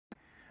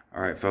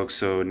Alright folks,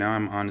 so now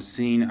I'm on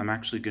scene. I'm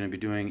actually going to be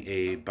doing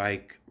a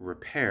bike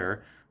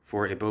repair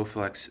for a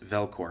bowflex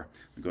velcore.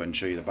 I'll go ahead and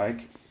show you the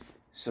bike.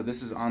 So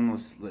this is on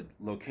this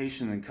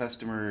location the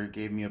customer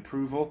gave me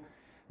approval.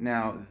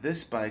 Now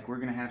this bike we're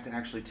going to have to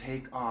actually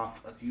take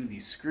off a few of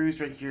these screws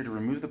right here to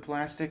remove the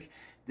plastic.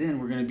 Then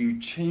we're going to be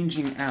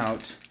changing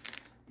out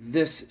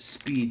this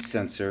speed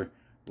sensor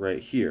right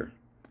here.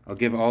 I'll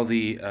give all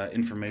the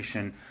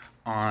information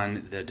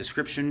on the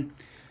description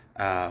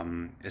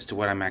as to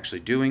what I'm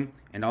actually doing,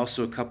 and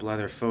also a couple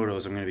other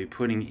photos I'm going to be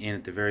putting in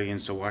at the very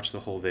end, so watch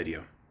the whole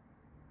video.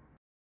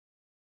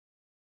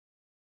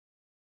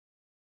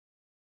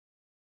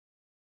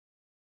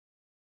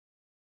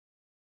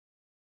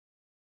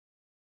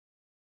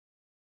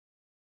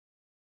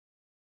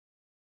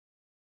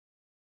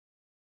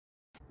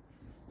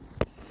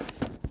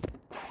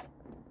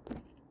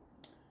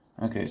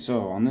 Okay,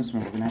 so on this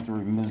one we're going to have to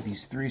remove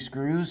these 3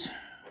 screws.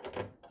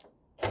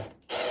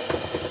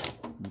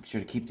 Make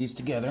sure to keep these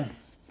together.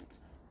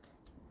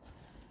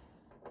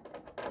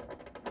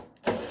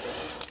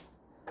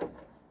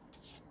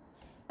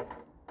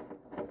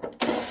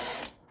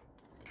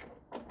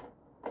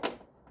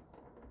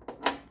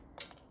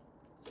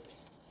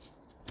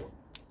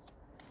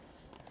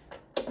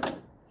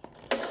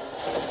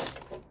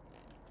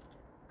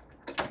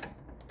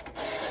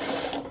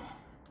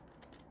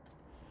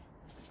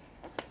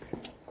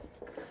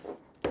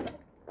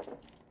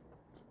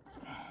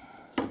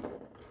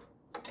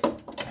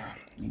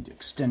 Need an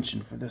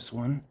extension for this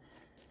one.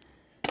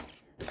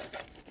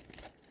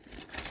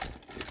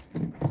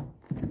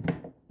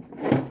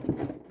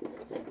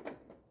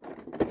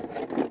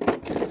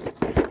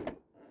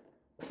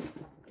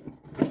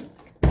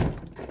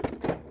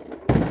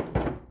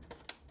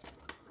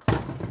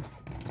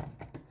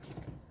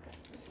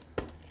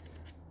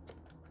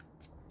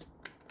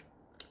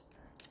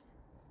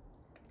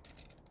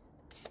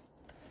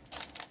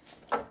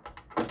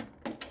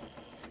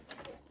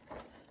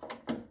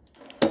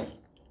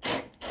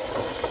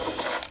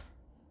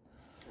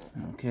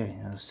 Okay,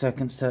 now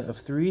second set of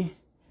 3.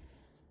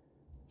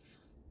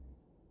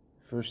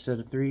 First set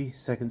of 3,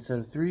 second set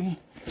of 3.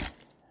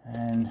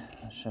 And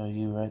I'll show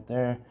you right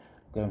there.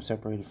 Got them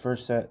separated,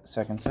 first set,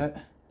 second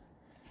set.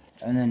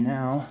 And then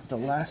now the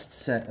last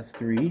set of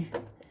 3.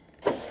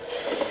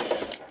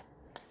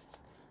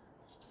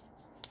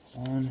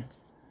 1.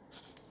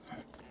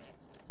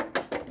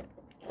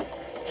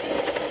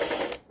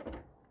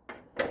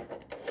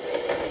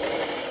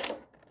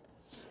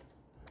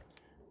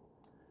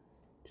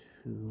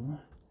 2.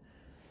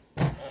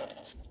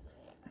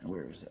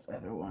 Where is the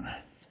other one?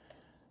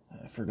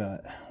 I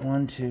forgot.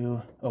 1,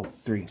 2,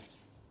 3.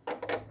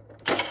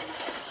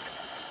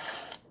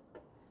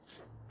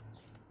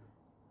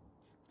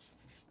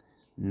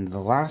 And the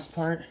last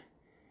part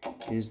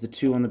is the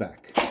 2 on the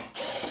back.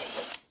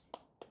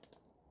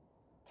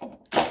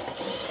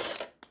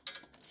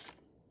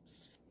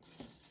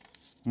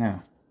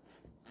 Now,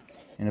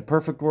 in a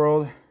perfect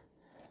world,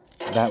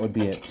 that would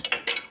be it.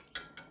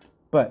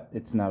 But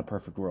it's not a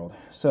perfect world.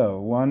 So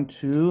 1,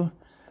 2,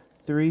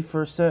 3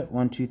 first set,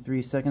 1, 2,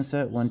 3 second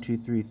set, 1, 2,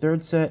 3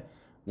 third set,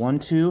 1,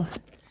 2,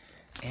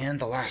 and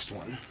the last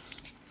one.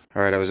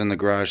 Alright, I was in the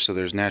garage, so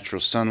there's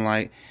natural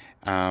sunlight,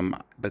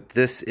 but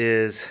this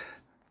is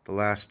the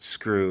last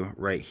screw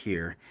right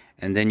here,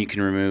 and then you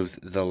can remove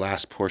the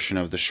last portion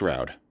of the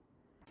shroud.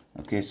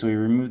 Okay, so we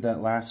removed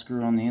that last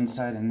screw on the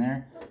inside in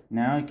there.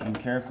 Now you can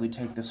carefully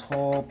take this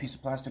whole piece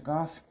of plastic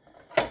off,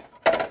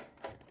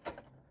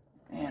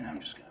 and I'm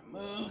just going to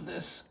move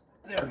this.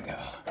 There we go.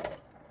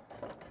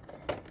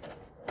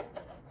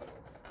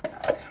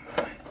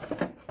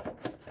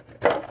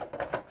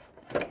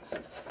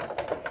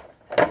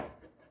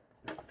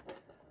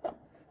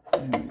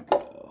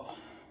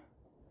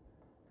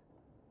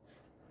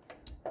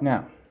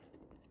 Now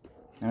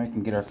we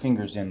can get our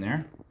fingers in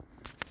there,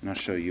 and I'll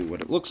show you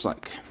what it looks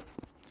like.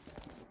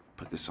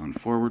 Put this on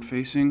forward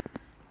facing.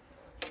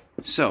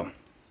 So,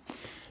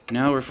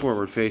 now we're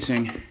forward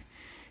facing.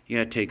 You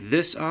gotta take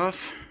this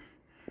off,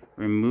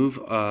 remove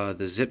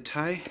the zip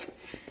tie,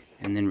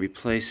 and then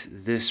replace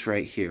this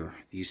right here,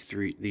 these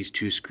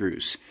 2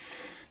 screws.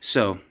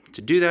 So,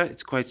 to do that,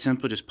 it's quite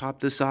simple. Just pop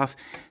this off.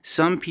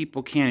 Some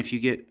people can if you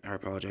get,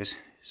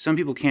 some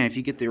people can if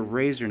you get their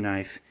razor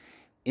knife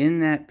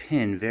in that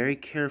pin very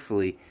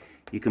carefully,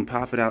 you can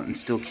pop it out and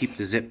still keep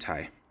the zip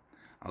tie.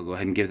 I'll go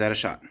ahead and give that a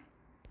shot.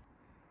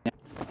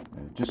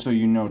 Just so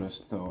you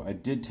notice though, I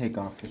did take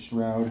off the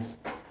shroud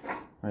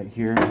right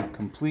here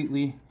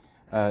completely.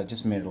 It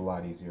just made it a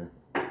lot easier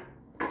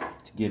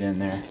to get in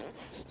there,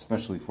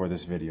 especially for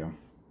this video.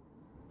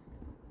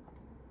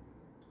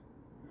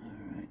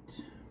 Alright,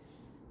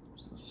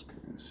 there's those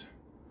screws.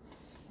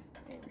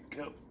 There we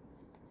go.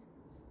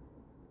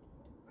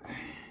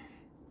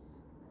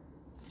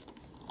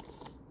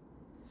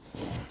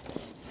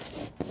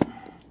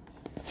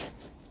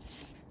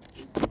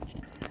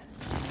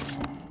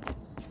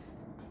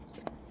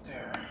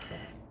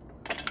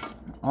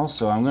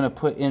 Also, I'm going to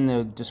put in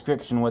the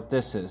description what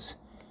this is.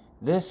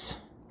 This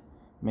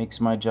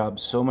makes my job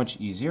so much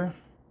easier.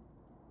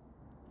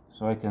 So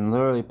So I can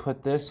literally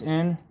put this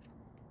in,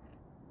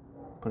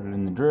 put it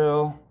in the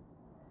drill,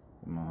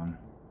 come on,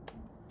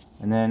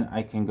 and then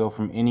I can go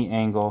from any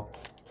angle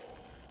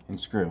and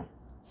screw.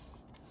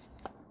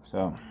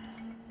 So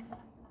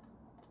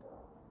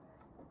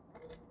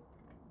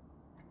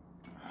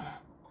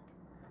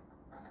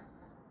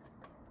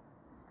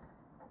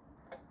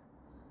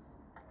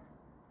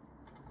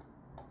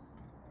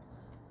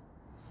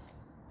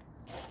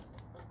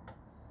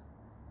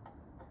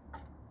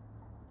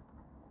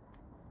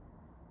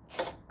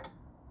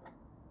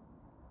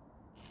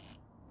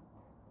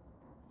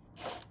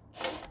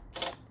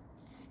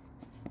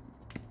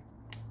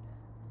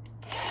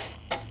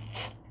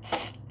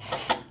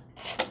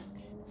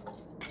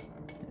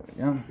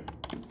there we go.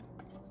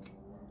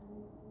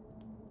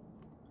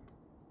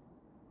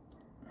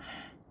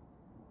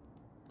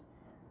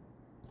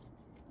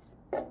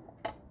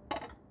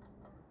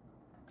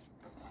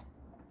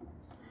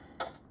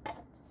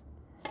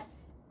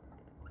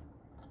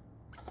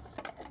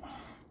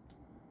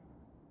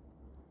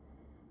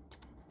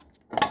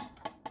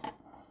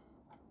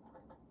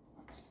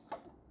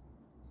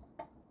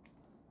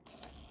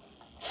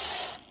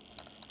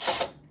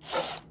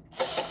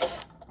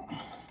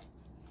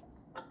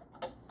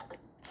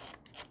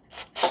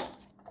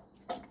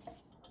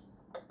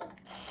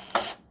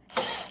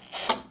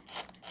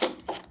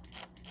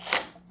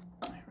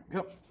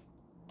 Yep.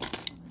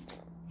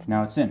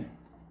 Now it's in.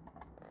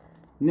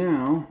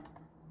 Now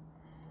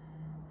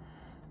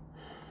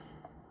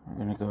we're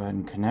going to go ahead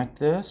and connect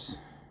this,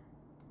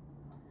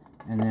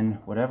 and then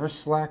whatever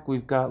slack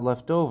we've got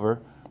left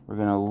over, we're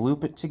going to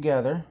loop it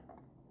together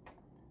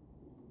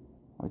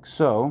like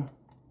so,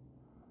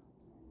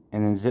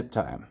 and then zip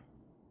tie them.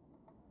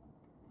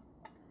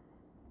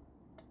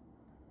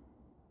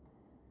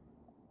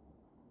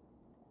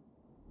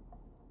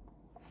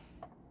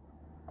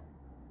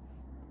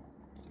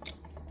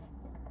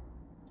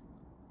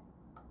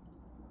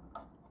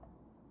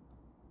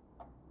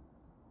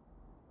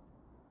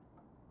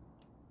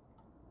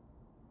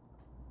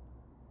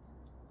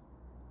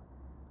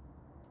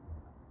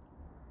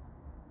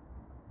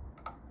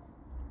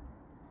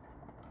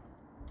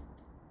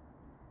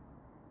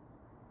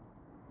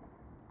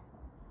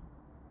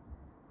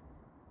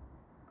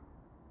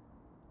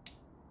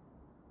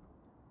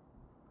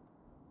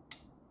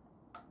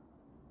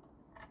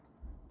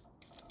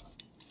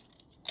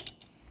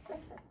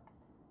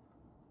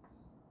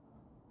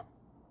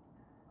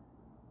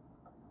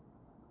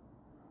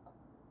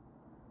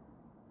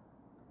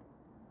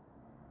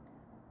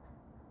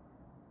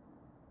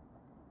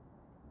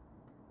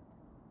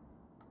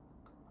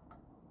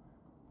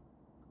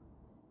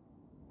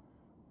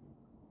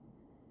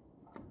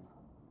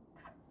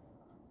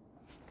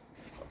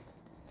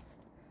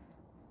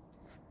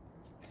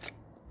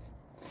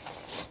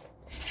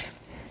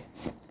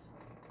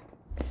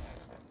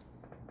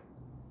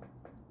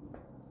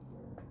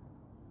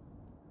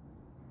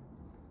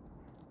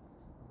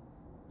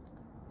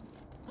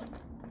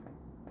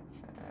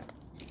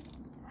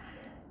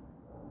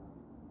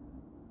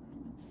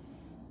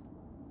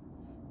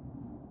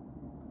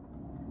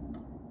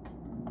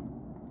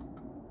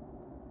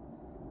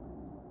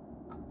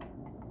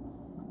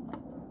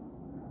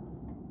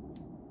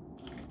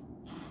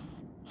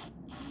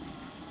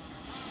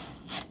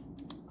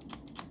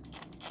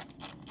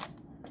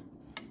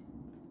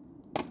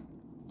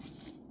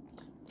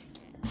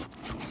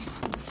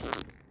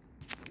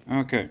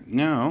 Okay,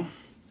 now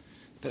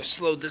that I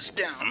slowed this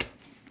down,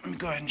 let me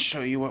go ahead and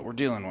show you what we're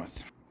dealing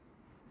with.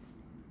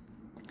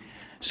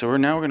 So we're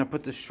going to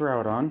put the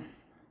shroud on.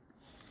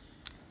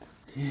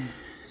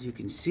 As you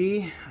can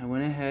see, I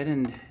went ahead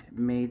and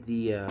made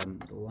the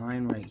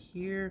line right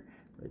here.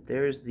 Right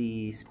there's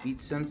the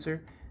speed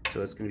sensor.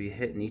 So it's going to be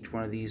hitting each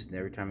one of these, and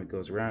every time it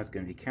goes around, it's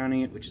going to be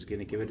counting it, which is going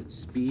to give it its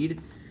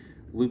speed.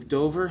 Looped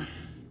over,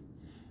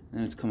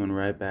 and it's coming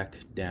right back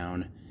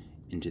down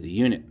into the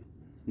unit.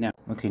 Now,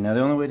 okay, now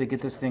the only way to get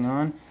this thing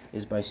on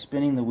is by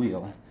spinning the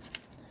wheel.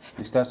 At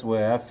least that's the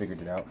way I've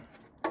figured it out.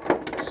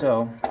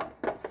 So,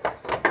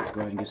 let's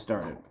go ahead and get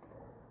started.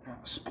 Now,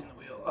 spin the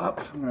wheel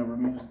up. I'm going to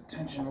remove the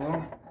tension a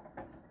little.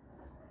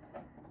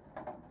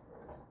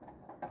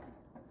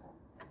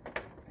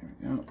 There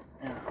we go.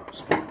 Now,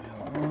 spin the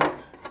wheel up.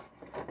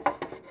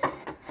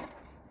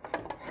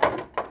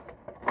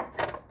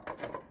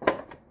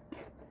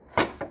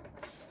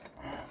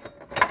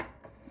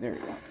 There we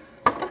go.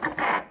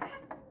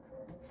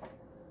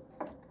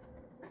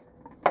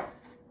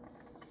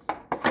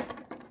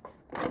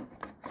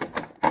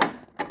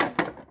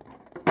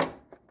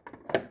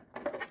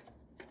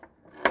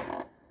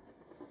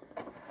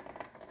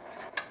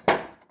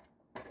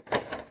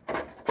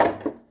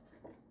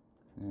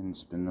 And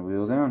spin the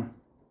wheel down.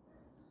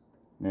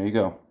 There you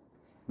go.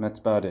 That's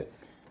about it.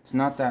 It's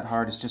not that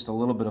hard, it's just a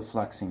little bit of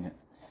flexing it.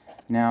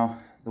 Now,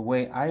 the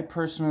way I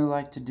personally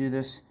like to do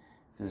this,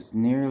 because it's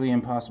nearly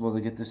impossible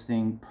to get this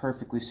thing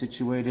perfectly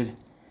situated,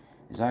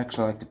 is I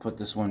actually like to put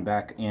this one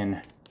back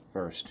in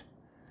first.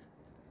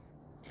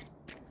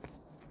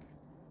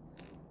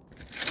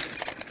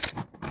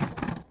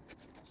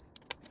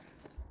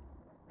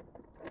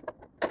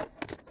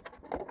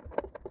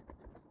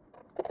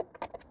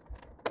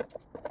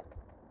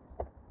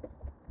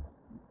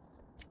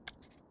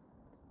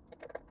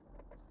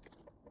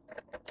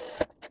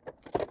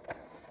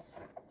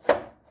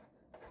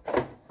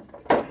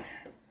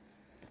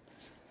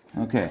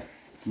 Okay,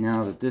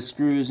 now that this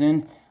screw is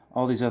in,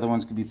 all these other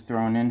ones could be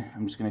thrown in.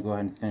 I'm just going to go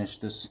ahead and finish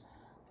this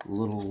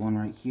little one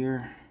right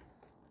here.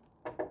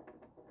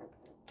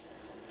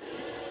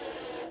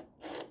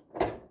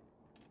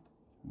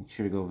 Make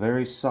sure to go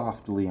very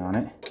softly on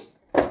it.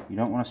 You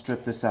don't want to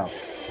strip this out.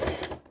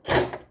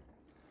 And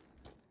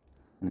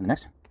then the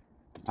next,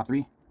 top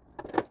three.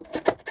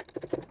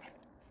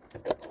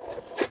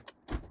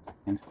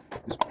 And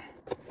this one.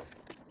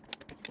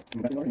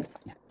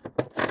 Yeah.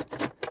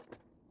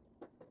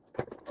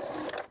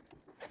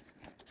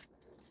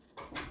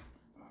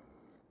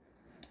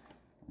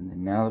 And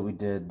then now that we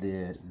did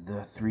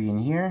the three in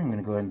here, I'm going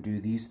to go ahead and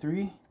do these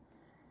three.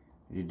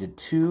 We did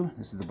two.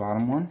 This is the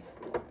bottom one.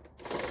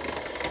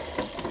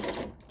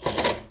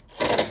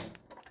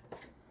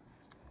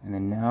 And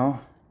then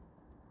now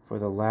for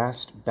the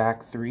last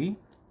back three.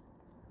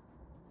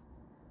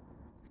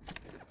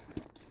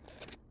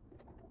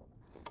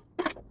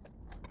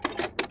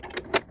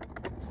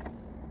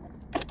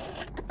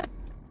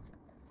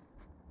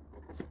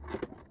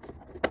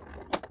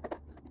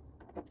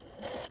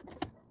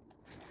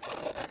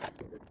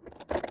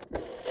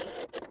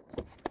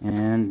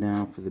 And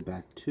now for the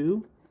back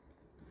two.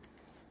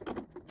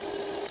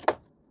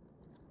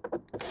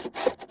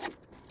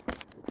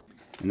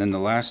 And then the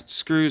last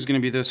screw is going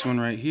to be this one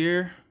right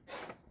here.